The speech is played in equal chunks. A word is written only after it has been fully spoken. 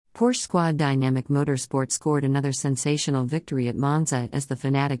Porsche Squad Dynamic Motorsport scored another sensational victory at Monza as the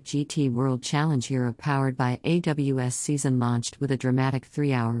Fanatec GT World Challenge Europe powered by AWS season launched with a dramatic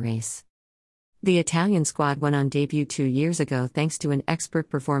 3-hour race. The Italian squad won on debut 2 years ago thanks to an expert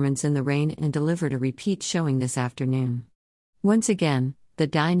performance in the rain and delivered a repeat showing this afternoon. Once again, the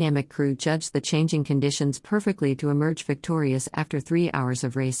dynamic crew judged the changing conditions perfectly to emerge victorious after 3 hours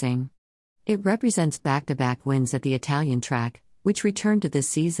of racing. It represents back-to-back wins at the Italian track, which returned to this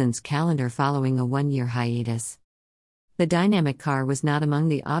season's calendar following a 1-year hiatus. The dynamic car was not among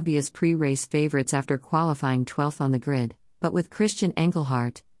the obvious pre-race favorites after qualifying 12th on the grid, but with Christian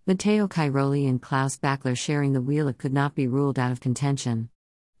Engelhardt, Matteo Cairoli and Klaus Bachler sharing the wheel, it could not be ruled out of contention.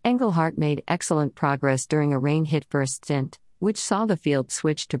 Engelhardt made excellent progress during a rain-hit first stint, which saw the field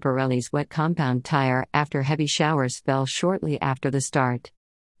switch to Pirelli's wet compound tire after heavy showers fell shortly after the start.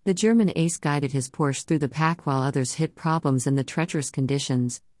 The German ace guided his Porsche through the pack while others hit problems in the treacherous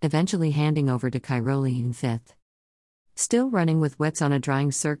conditions, eventually handing over to Cairoli in fifth. Still running with wets on a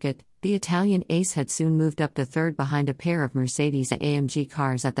drying circuit, the Italian ace had soon moved up to third behind a pair of Mercedes-AMG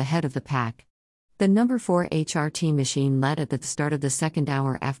cars at the head of the pack. The number 4 HRT machine led at the start of the second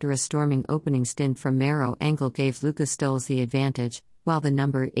hour after a storming opening stint from Maro Engel gave Lucas Stols the advantage, while the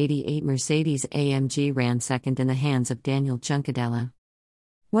number 88 Mercedes-AMG ran second in the hands of Daniel Juncadella.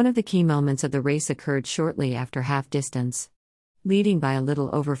 One of the key moments of the race occurred shortly after half distance. Leading by a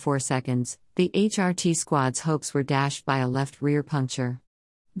little over 4 seconds, the HRT squad's hopes were dashed by a left rear puncture.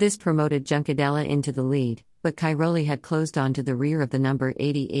 This promoted Juncadella into the lead, but Cairoli had closed onto the rear of the number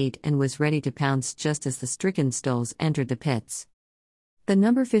 88 and was ready to pounce just as the stricken Stols entered the pits. The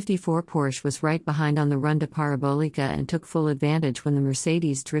number 54 Porsche was right behind on the run to Parabolica and took full advantage when the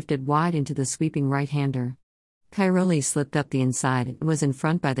Mercedes drifted wide into the sweeping right-hander. Cairoli slipped up the inside and was in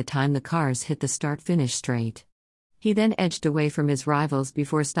front by the time the cars hit the start-finish straight. He then edged away from his rivals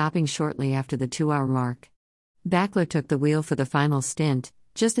before stopping shortly after the 2-hour mark. Bachler took the wheel for the final stint,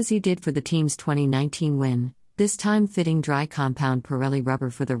 just as he did for the team's 2019 win, this time fitting dry compound Pirelli rubber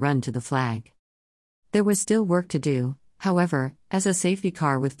for the run to the flag. There was still work to do, however, as a safety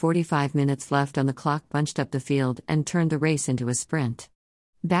car with 45 minutes left on the clock bunched up the field and turned the race into a sprint.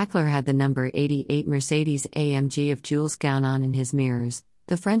 Bachler had the number 88 Mercedes-AMG of Jules Gounon in his mirrors,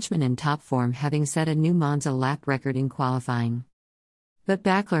 the Frenchman in top form having set a new Monza lap record in qualifying. But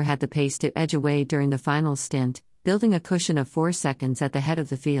Bachler had the pace to edge away during the final stint, building a cushion of 4 seconds at the head of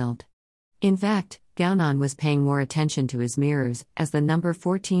the field. In fact, Gounon was paying more attention to his mirrors, as the number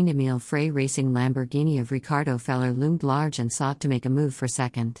 14 Emile Frey racing Lamborghini of Ricardo Feller loomed large and sought to make a move for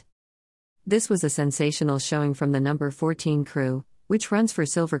second. This was a sensational showing from the number 14 crew, which runs for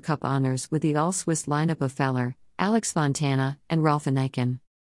Silver Cup honors with the all-Swiss lineup of Feller, Alex Fontana, and Ralf Eniken.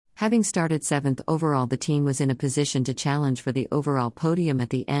 Having started 7th overall, the team was in a position to challenge for the overall podium at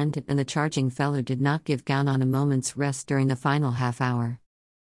the end, and the charging Feller did not give Gounon a moment's rest during the final half-hour.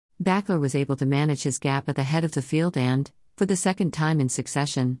 Bachler was able to manage his gap at the head of the field and, for the second time in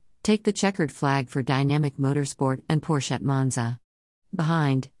succession, take the checkered flag for Dynamic Motorsport and Porsche at Monza.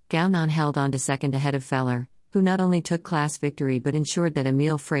 Behind, Gounon held on to second ahead of Feller, who not only took class victory but ensured that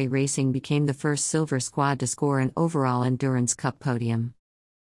Emile Frey Racing became the first silver squad to score an overall Endurance Cup podium.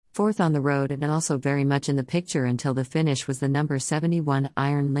 Fourth on the road and also very much in the picture until the finish was the number 71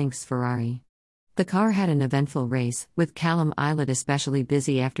 Iron Lynx Ferrari. The car had an eventful race, with Callum Ilott especially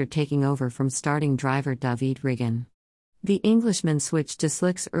busy after taking over from starting driver David Rigan. The Englishman switched to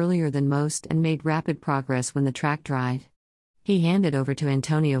slicks earlier than most and made rapid progress when the track dried. He handed over to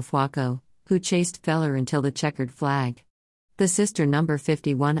Antonio Fuoco, who chased Feller until the checkered flag. The sister number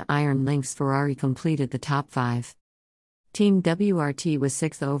 51 Iron Lynx Ferrari completed the top 5. Team WRT was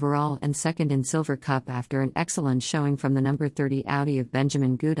 6th overall and second in Silver Cup after an excellent showing from the number 30 Audi of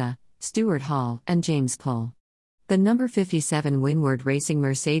Benjamin Gouda, Stuart Hall, and James Pull. The number 57 Windward Racing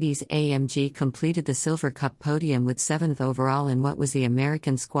Mercedes-AMG completed the Silver Cup podium with 7th overall in what was the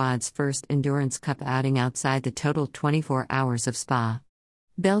American squad's first Endurance Cup outing outside the total 24 hours of Spa.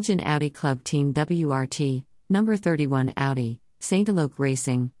 Belgian Audi Club Team WRT, number 31 Audi, Saint-Alok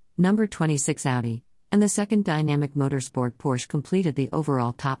Racing, number 26 Audi, and the second Dynamic Motorsport Porsche completed the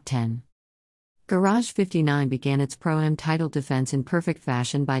overall top 10. Garage 59 began its Pro-Am title defense in perfect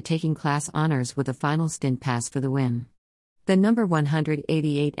fashion by taking class honors with a final stint pass for the win. The number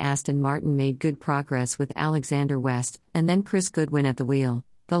 188 Aston Martin made good progress with Alexander West and then Chris Goodwin at the wheel,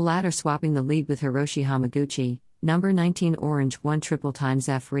 the latter swapping the lead with Hiroshi Hamaguchi, number 19 Orange 1 triple times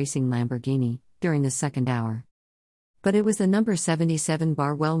F Racing Lamborghini, during the second hour. But it was the number 77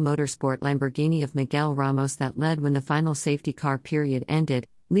 Barwell Motorsport Lamborghini of Miguel Ramos that led when the final safety car period ended,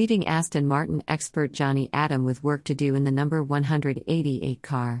 leaving Aston Martin expert Johnny Adam with work to do in the number 188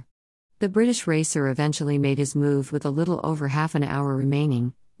 car. The British racer eventually made his move with a little over half an hour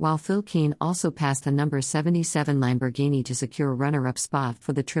remaining, while Phil Keen also passed the number 77 Lamborghini to secure runner-up spot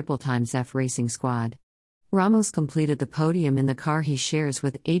for the Triple Times F Racing squad. Ramos completed the podium in the car he shares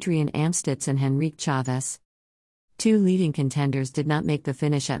with Adrian Amstutz and Henrique Chaves. Two leading contenders did not make the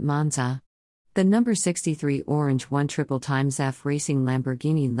finish at Monza. The number 63 orange 1 Triple Times F Racing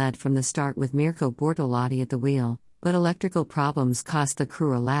Lamborghini led from the start with Mirko Bortolotti at the wheel, but electrical problems cost the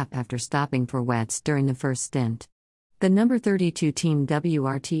crew a lap after stopping for wets during the first stint. The number 32 Team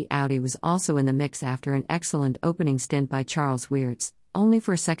WRT Audi was also in the mix after an excellent opening stint by Charles Weerts, only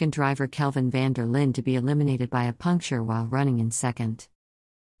for second driver Kelvin van der Linde to be eliminated by a puncture while running in second.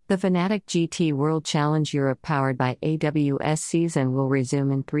 The Fanatec GT World Challenge Europe powered by AWS season will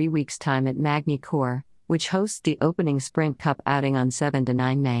resume in 3 weeks' time at Magny-Cours, which hosts the opening Sprint Cup outing on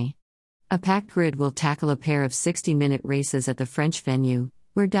 7-9 May. A packed grid will tackle a pair of 60-minute races at the French venue,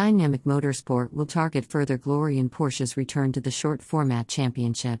 where Dynamic Motorsport will target further glory in Porsche's return to the short format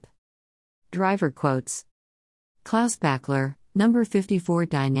championship. Driver quotes: Klaus Bachler, number 54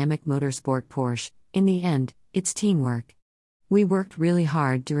 Dynamic Motorsport Porsche, in the end, it's teamwork. We worked really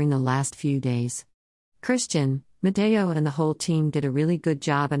hard during the last few days. Christian, Matteo and the whole team did a really good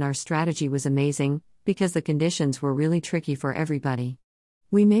job and our strategy was amazing, because the conditions were really tricky for everybody.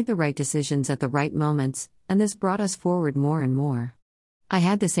 We made the right decisions at the right moments, and this brought us forward more and more. I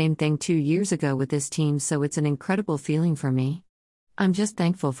had the same thing 2 years ago with this team, so it's an incredible feeling for me. I'm just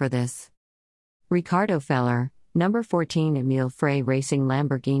thankful for this. Ricardo Feller, number 14 Emile Frey Racing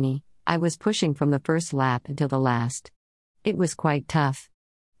Lamborghini, I was pushing from the first lap until the last. It was quite tough.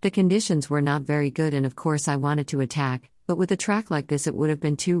 The conditions were not very good and of course I wanted to attack, but with a track like this it would have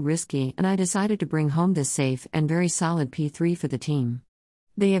been too risky and I decided to bring home this safe and very solid P3 for the team.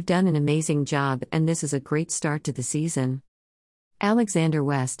 They have done an amazing job and this is a great start to the season. Alexander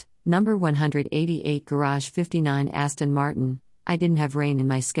West, number 188 Garage 59 Aston Martin, I didn't have rain in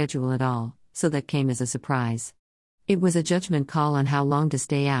my schedule at all, so that came as a surprise. It was a judgment call on how long to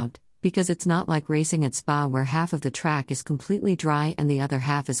stay out, because it's not like racing at Spa where half of the track is completely dry and the other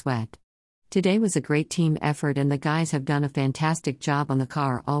half is wet. Today was a great team effort and the guys have done a fantastic job on the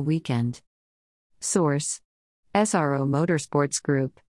car all weekend. Source: SRO Motorsports Group.